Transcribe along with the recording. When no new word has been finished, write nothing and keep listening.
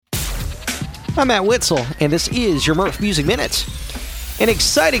I'm Matt Witzel, and this is your Merf Music Minutes. An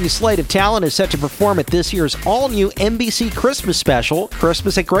exciting slate of talent is set to perform at this year's all-new NBC Christmas special,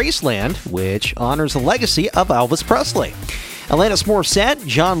 Christmas at Graceland, which honors the legacy of Elvis Presley. Alanis Morissette,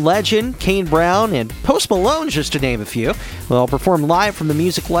 John Legend, Kane Brown, and Post Malone, just to name a few, will perform live from the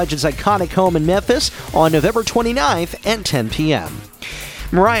music legend's iconic home in Memphis on November 29th at 10 p.m.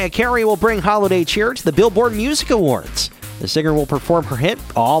 Mariah Carey will bring holiday cheer to the Billboard Music Awards. The singer will perform her hit,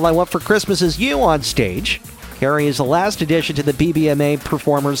 All I Want for Christmas Is You, on stage. Carey is the last addition to the BBMA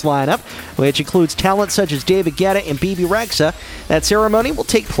performers lineup, which includes talent such as David Guetta and BB Rexa. That ceremony will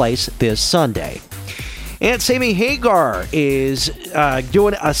take place this Sunday. And Sammy Hagar is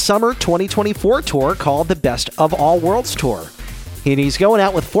doing a summer 2024 tour called the Best of All Worlds Tour. And he's going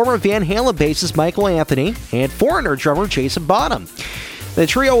out with former Van Halen bassist Michael Anthony and Foreigner drummer Jason Bonham. The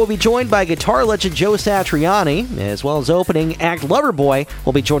trio will be joined by guitar legend Joe Satriani, as well as opening act Loverboy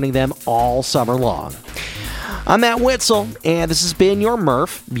will be joining them all summer long. I'm Matt Witzel, and this has been your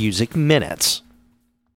Merf Music Minutes.